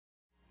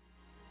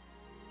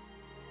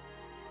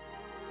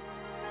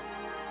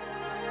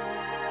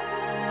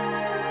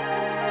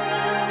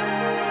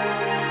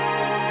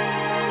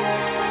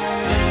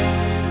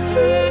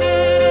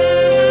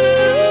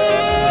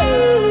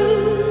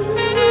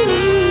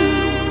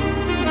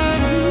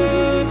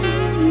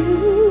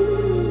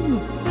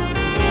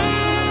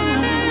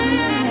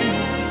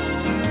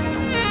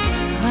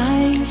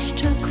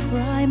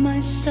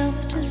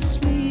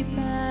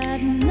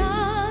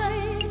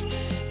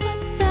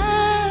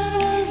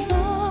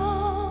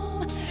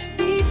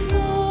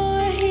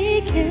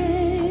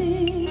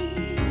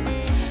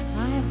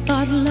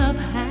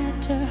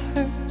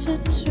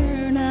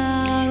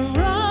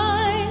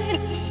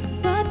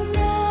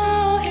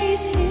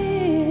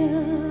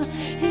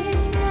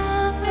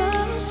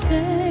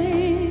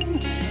same.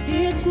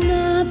 It's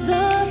not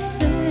the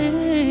same.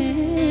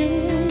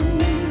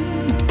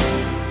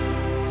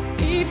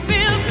 He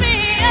fills me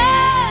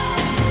up.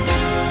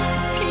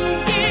 He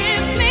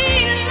gives me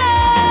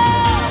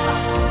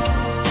love,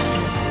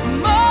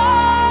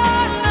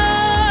 more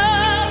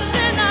love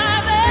than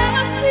I've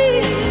ever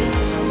seen.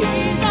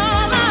 He's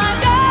all I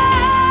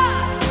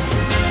got.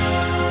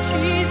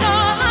 He's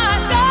all I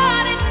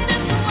got in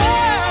this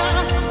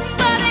world.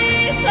 But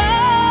he's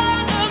all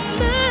the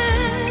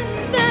man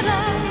that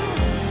I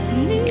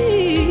need.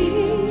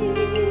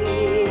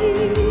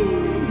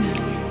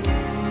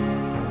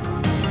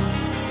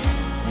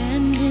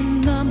 And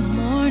in the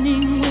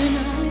morning when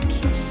I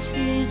kiss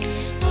his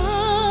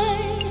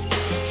eyes,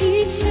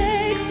 he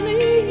takes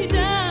me